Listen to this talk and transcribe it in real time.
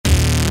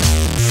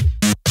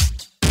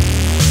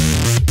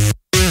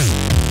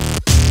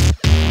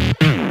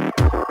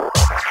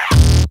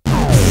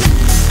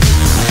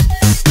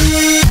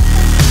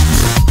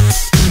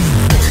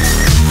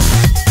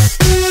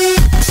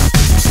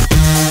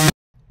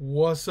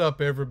What's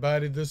up,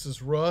 everybody? This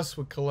is Russ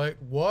with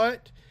Collect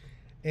What,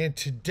 and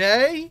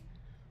today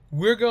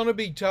we're going to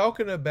be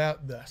talking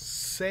about the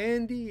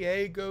San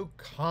Diego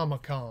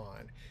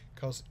Comic-Con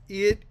because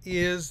it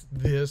is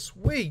this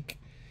week.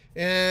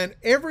 And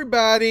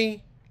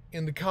everybody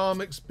in the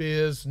comics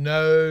biz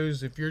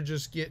knows, if you're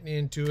just getting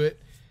into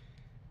it,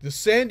 the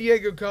San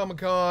Diego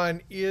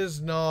Comic-Con is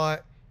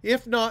not,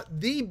 if not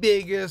the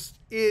biggest,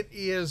 it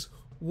is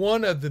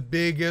one of the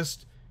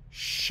biggest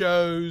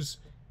shows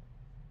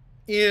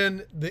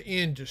in the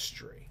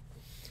industry.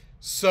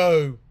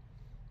 So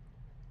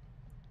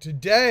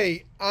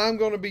today I'm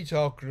going to be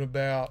talking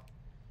about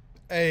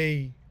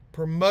a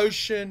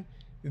promotion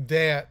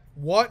that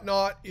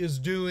Whatnot is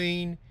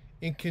doing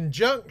in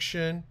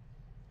conjunction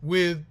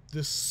with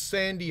the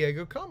San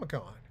Diego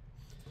Comic-Con.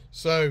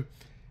 So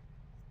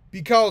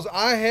because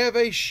I have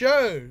a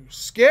show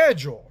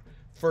scheduled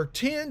for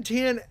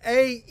 10:10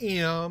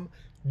 a.m.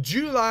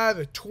 July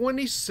the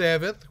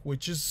 27th,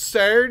 which is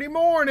Saturday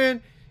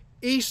morning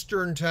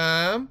Eastern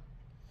Time,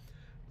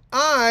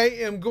 I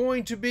am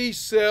going to be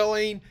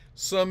selling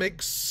some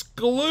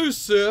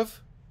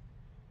exclusive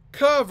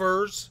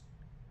covers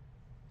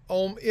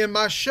in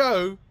my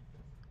show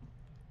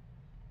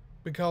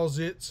because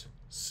it's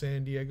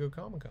San Diego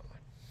Comic-Con.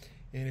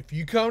 And if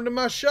you come to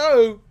my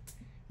show,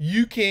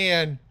 you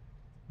can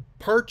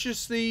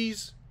purchase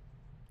these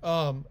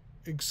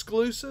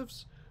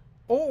exclusives,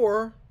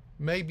 or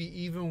maybe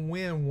even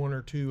win one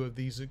or two of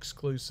these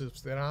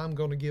exclusives that I'm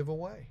going to give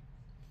away.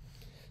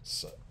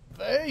 So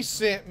they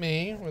sent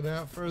me,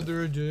 without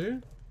further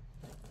ado,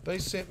 they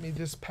sent me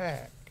this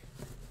pack.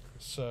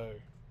 So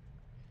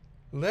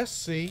let's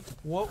see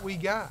what we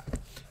got.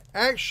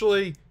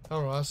 Actually, I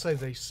don't know, I say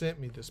they sent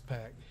me this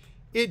pack.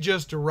 It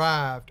just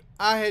arrived.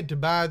 I had to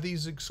buy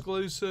these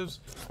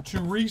exclusives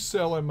to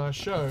resell in my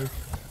show,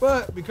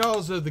 but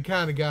because of the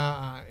kind of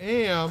guy I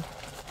am,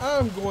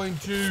 I'm going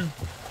to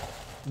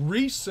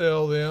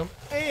resell them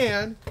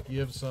and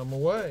give some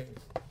away.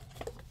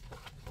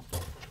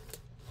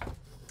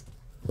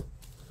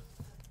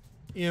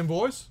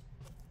 Invoice,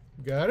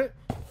 got it.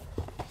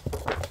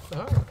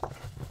 All right.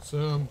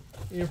 Some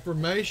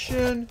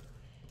information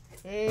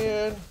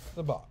and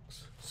the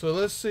box. So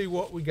let's see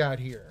what we got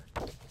here.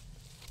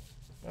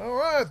 All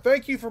right,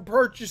 thank you for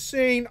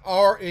purchasing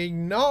our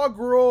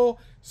inaugural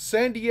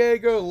San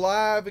Diego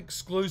Live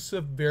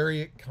exclusive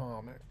variant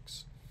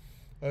comics.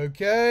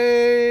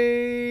 Okay,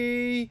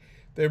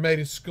 they're made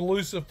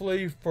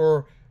exclusively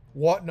for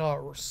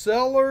Whatnot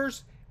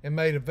sellers and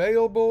made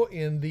available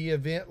in the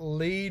event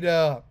lead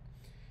up.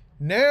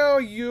 Now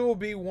you'll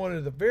be one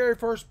of the very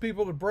first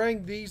people to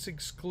bring these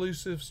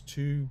exclusives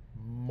to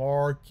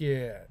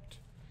market.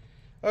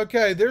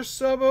 Okay, there's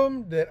some of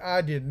them that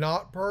I did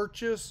not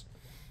purchase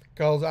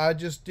because I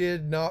just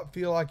did not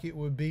feel like it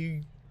would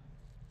be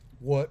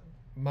what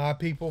my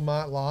people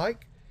might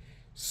like.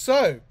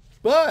 So,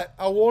 but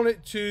I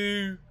wanted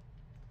to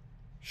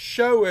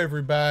show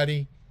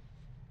everybody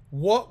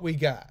what we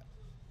got.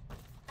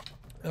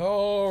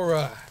 All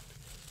right.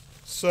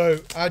 So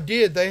I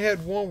did. They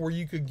had one where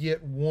you could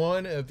get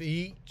one of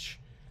each,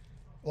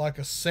 like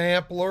a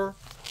sampler.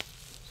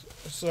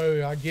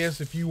 So I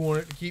guess if you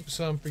wanted to keep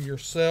some for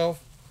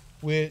yourself,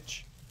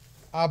 which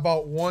I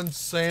bought one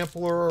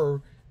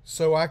sampler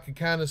so I could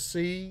kind of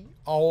see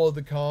all of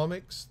the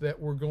comics that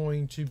were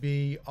going to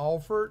be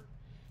offered.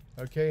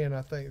 Okay, and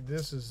I think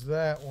this is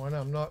that one.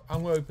 I'm going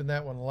to open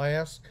that one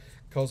last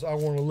because I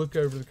want to look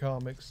over the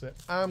comics that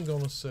I'm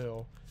going to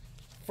sell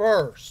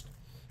first.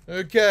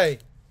 Okay.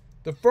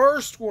 The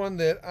first one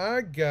that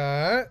I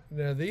got,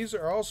 now these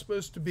are all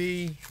supposed to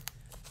be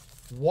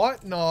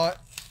Whatnot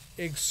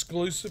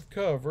exclusive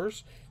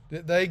covers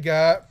that they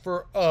got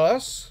for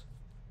us,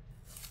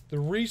 the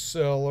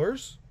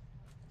resellers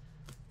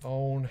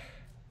on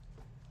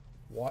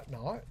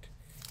Whatnot.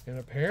 And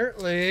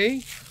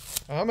apparently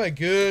I'm a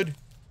good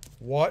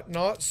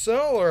Whatnot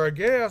seller, I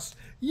guess.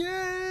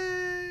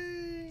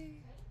 Yay!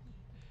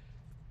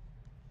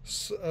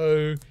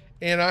 So,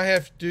 and I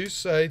have to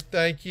say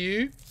thank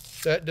you.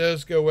 That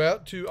does go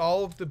out to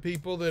all of the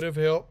people that have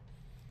helped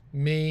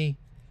me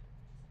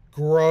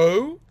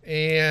grow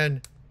and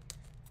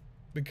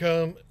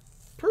become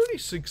pretty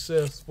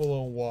successful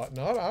on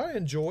Whatnot. I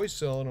enjoy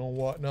selling on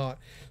Whatnot.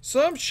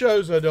 Some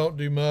shows I don't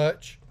do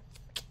much,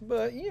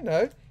 but you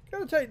know,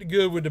 gotta take the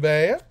good with the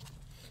bad.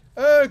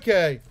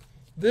 Okay,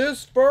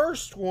 this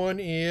first one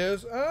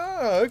is,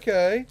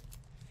 okay.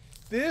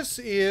 This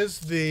is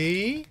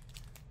the,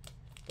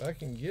 if I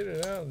can get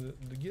it out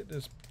to get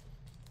this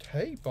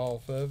tape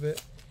off of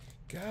it.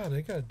 God,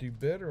 they gotta do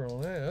better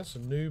on that. That's a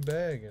new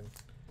bag and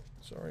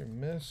it's already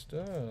messed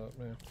up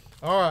now.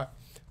 All right,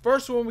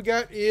 first one we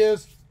got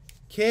is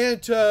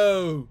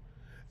Kanto,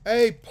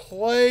 A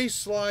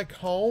Place Like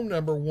Home,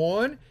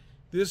 #1.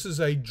 This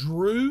is a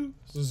Drew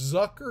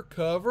Zucker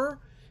cover.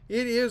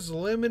 It is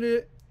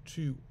limited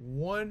to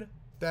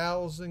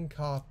 1,000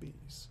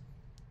 copies.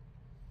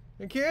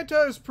 And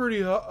Kanto is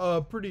pretty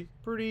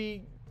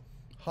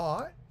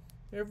hot.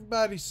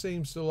 Everybody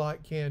seems to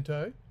like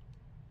Kanto.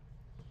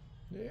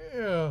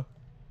 Yeah.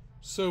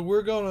 So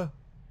we're going to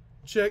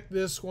check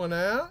this one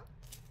out.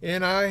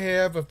 And I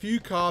have a few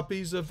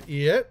copies of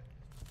it.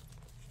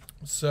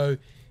 So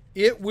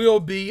it will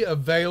be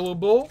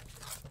available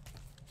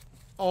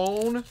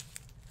on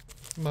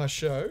my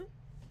show.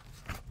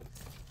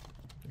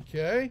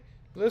 Okay,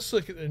 let's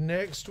look at the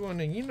next one.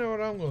 And you know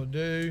what I'm going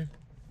to do?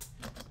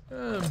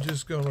 I'm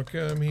just going to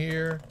come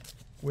here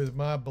with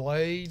my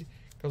blade,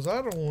 because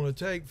I don't want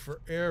to take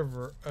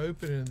forever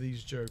opening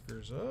these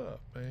jokers up,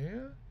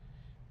 man.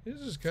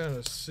 This is kind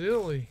of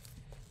silly.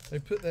 They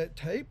put that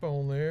tape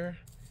on there,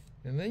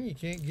 and then you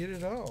can't get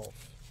it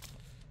off.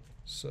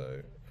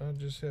 So I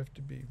just have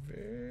to be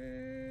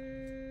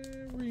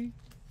very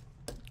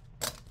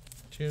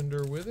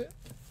tender with it.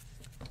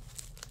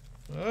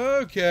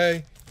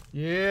 Okay.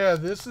 Yeah,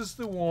 this is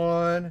the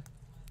one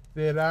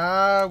that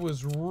I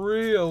was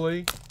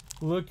really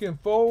looking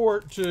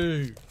forward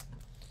to.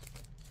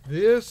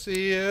 This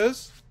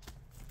is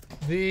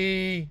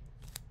the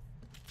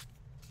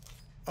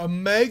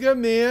Omega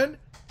Men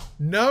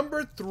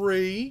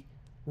 #3,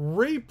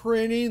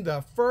 reprinting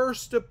the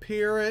first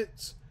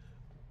appearance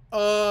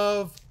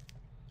of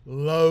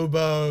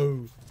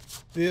Lobo.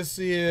 This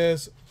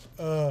is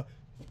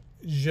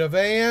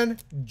Javan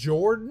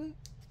Jordan,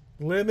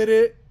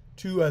 limited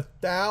to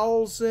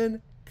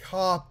 1,000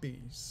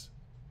 copies.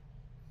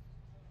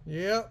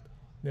 Yep.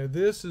 Now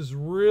this is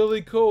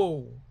really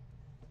cool.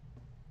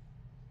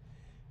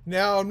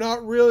 Now I'm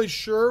not really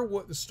sure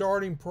what the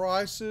starting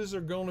prices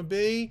are going to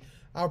be.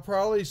 I'll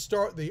probably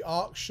start the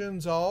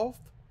auctions off.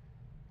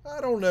 I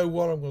don't know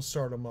what I'm going to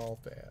start them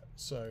off at.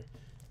 So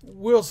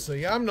we'll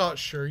see. I'm not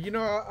sure. You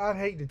know, I'd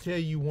hate to tell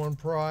you one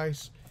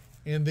price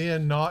and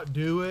then not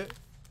do it.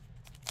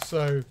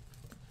 So,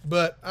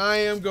 but I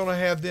am going to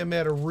have them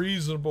at a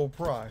reasonable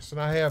price. And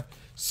I have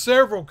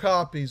several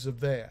copies of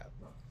that.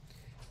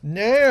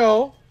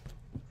 Now,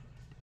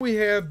 we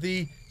have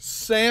the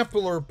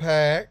sampler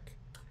pack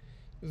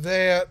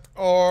that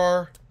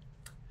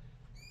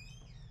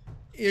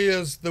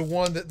is the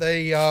one that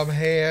they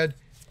had.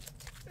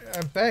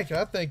 In fact,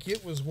 I think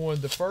it was one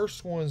of the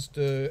first ones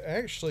to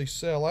actually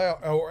sell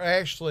out. Or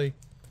actually,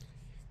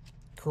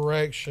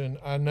 correction,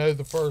 I know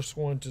the first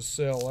one to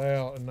sell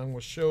out, and I'm going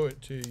to show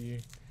it to you.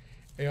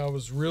 And I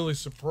was really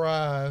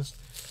surprised.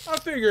 I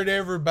figured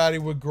everybody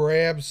would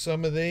grab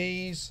some of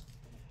these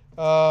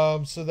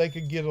so they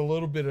could get a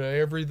little bit of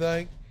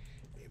everything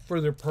for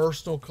their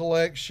personal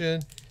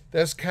collection.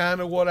 That's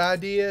kind of what I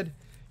did.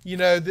 You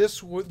know,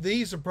 these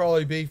would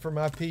probably be for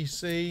my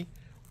PC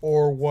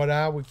or what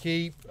I would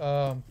keep.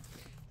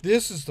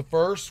 This is the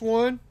first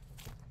one.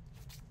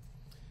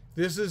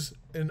 This is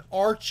an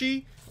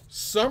Archie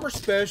Summer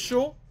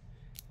Special.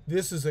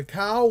 This is a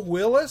Kyle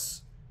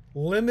Willis,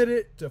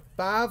 limited to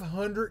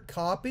 500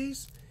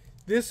 copies.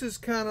 This is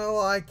kind of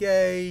like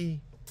a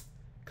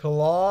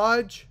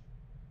collage,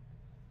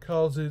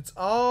 because it's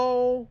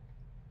all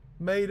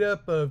made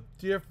up of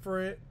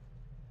different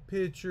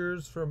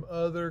pictures from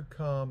other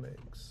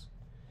comics.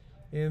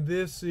 And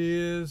this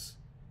is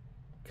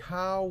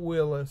Kyle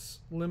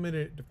Willis,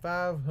 limited to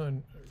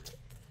 500.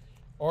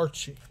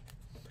 Archie.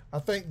 I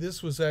think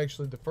this was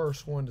actually the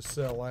first one to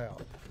sell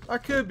out. I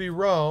could be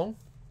wrong,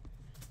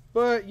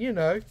 but you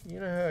know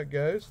how it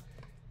goes.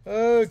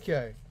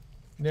 Okay.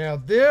 Now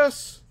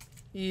this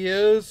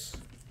is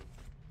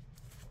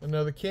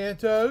another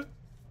Kanto.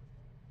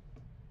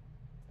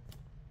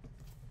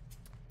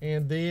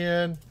 And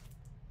then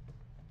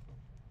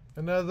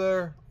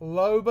another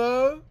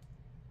Lobo.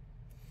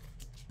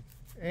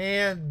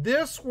 And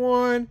this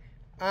one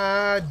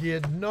I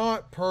did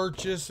not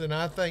purchase, and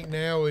I think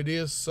now it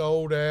is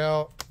sold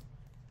out.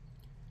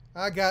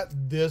 I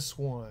got this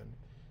one.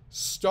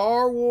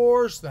 Star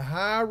Wars The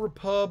High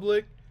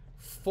Republic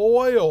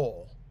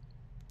foil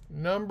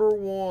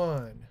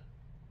 #1.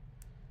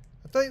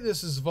 I think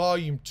this is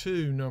volume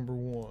 2,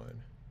 #1.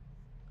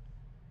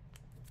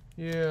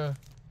 Yeah.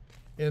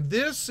 And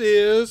this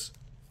is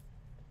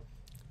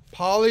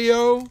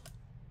Palio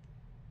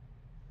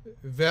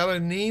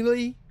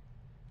Valenili,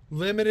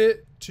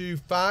 limited to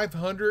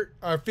 500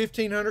 or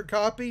 1,500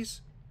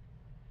 copies.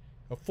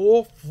 A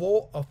full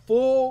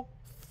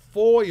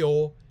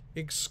foil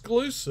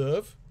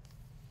exclusive.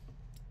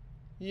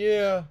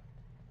 Yeah.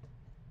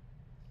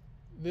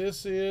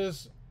 This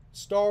is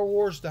Star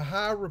Wars The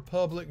High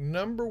Republic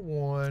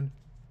 #1.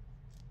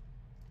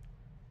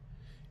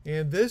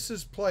 And this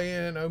is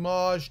playing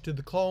homage to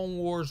the Clone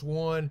Wars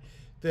one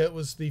that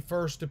was the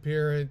first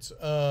appearance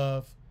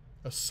of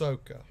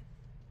Ahsoka.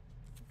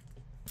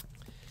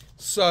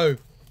 So,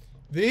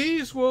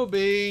 these will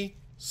be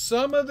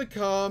some of the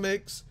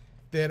comics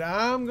that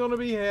I'm going to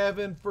be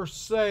having for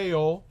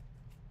sale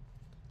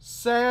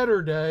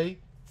Saturday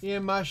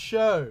in my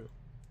show.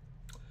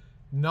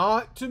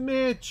 Not to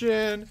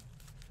mention,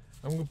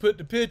 I'm going to put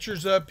the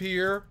pictures up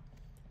here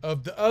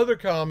of the other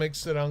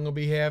comics that I'm going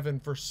to be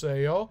having for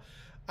sale.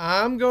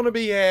 I'm going to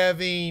be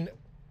having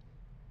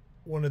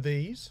one of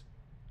these.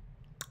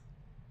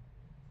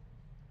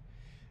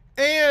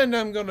 And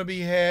I'm going to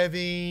be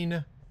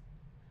having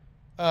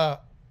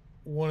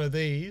one of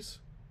these.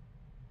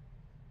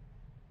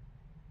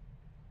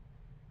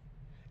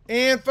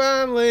 And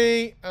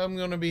finally, I'm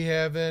going to be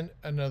having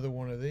another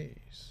one of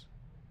these.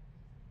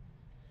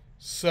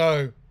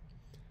 So,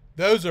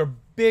 those are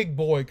big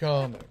boy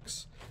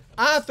comics.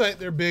 I think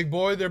they're big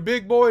boy. They're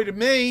big boy to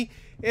me.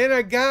 And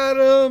I got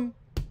them,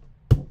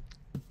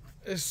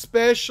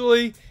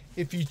 especially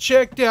if you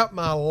checked out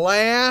my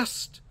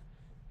last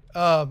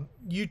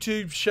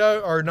YouTube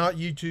show, or not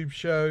YouTube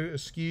show,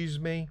 excuse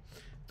me,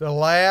 the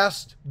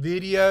last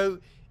video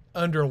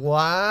under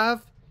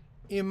live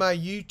in my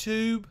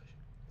YouTube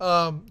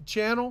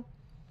channel.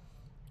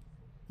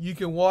 You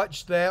can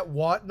watch that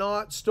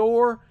Whatnot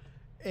store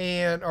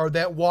or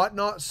that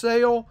Whatnot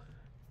sale,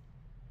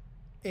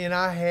 and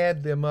I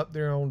had them up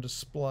there on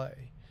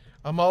display.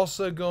 I'm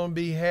also going to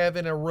be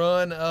having a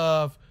run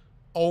of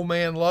Old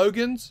Man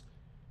Logan's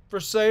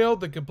for sale,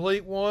 the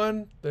complete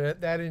one,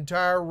 that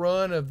entire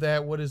run of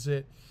that, what is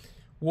it,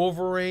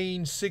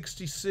 Wolverine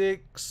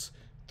 66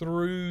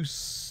 through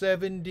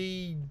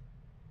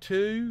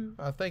 72,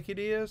 I think it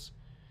is.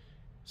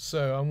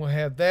 So I'm going to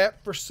have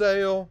that for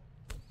sale.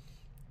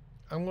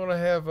 I'm going to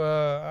have,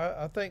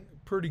 I think,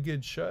 pretty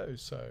good show.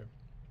 So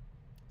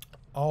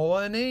all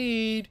I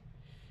need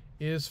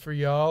is for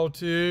y'all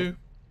to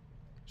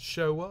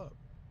show up.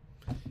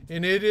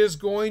 And it is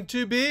going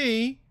to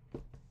be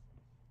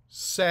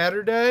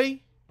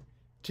Saturday,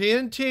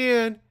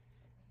 10:10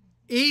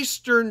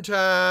 Eastern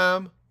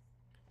Time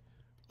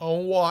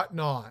on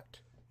Whatnot.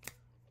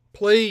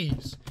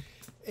 Please.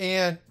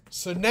 And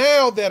so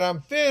now that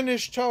I'm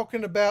finished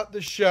talking about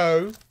the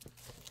show,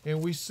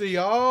 and we see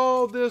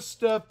all this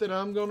stuff that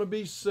I'm going to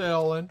be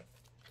selling,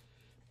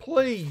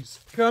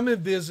 please come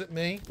and visit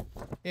me.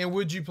 And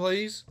would you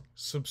please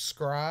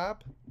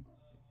subscribe,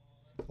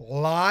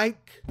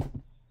 like,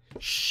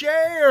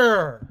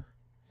 share,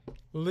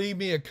 leave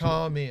me a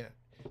comment,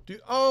 do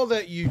all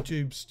that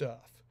YouTube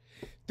stuff.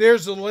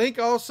 There's a link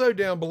also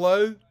down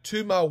below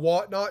to my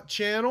Whatnot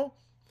channel,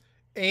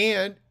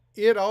 and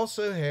it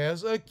also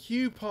has a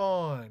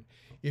coupon.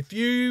 If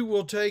you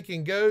will take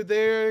and go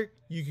there,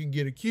 you can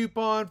get a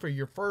coupon for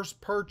your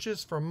first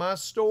purchase from my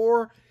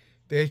store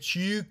that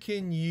you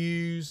can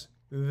use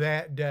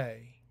that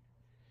day.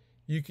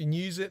 You can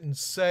use it and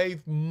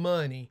save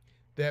money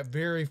that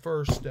very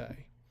first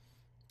day.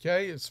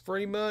 Okay, it's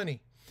free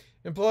money.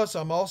 And plus,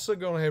 I'm also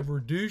going to have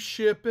reduced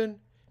shipping,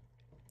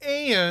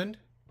 and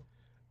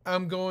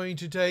I'm going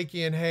to take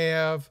and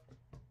have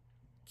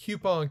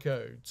coupon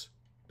codes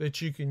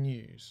that you can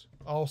use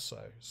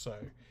also. So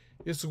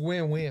it's a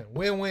win-win,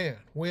 win-win,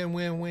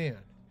 win-win-win.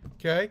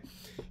 Okay,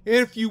 and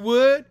if you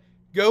would,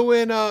 go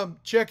and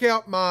check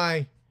out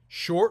my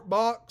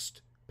SHORTBOXED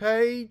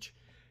page.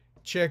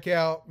 Check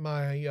out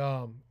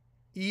my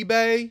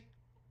eBay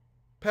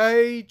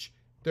page.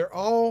 They're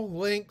all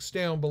links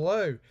down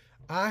below.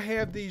 I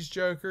have these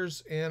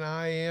jokers, and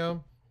I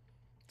am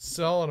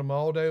selling them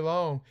all day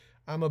long.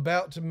 I'm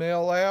about to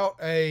mail out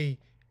a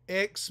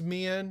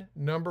X-Men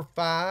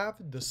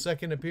 #5, the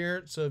second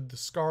appearance of the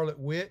Scarlet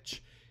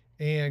Witch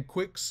and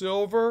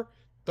Quicksilver,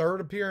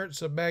 third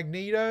appearance of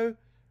Magneto.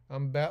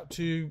 I'm about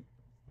to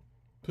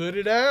put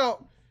it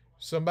out.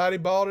 Somebody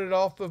bought it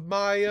off of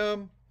my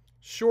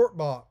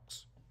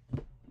SHORTBOX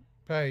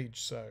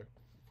page, so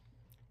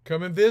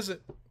come and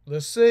visit.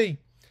 Let's see.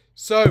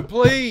 So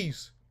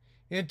please,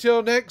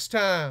 until next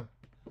time,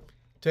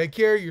 take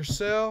care of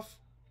yourself,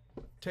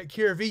 take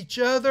care of each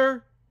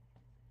other,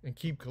 and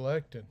keep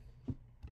collecting.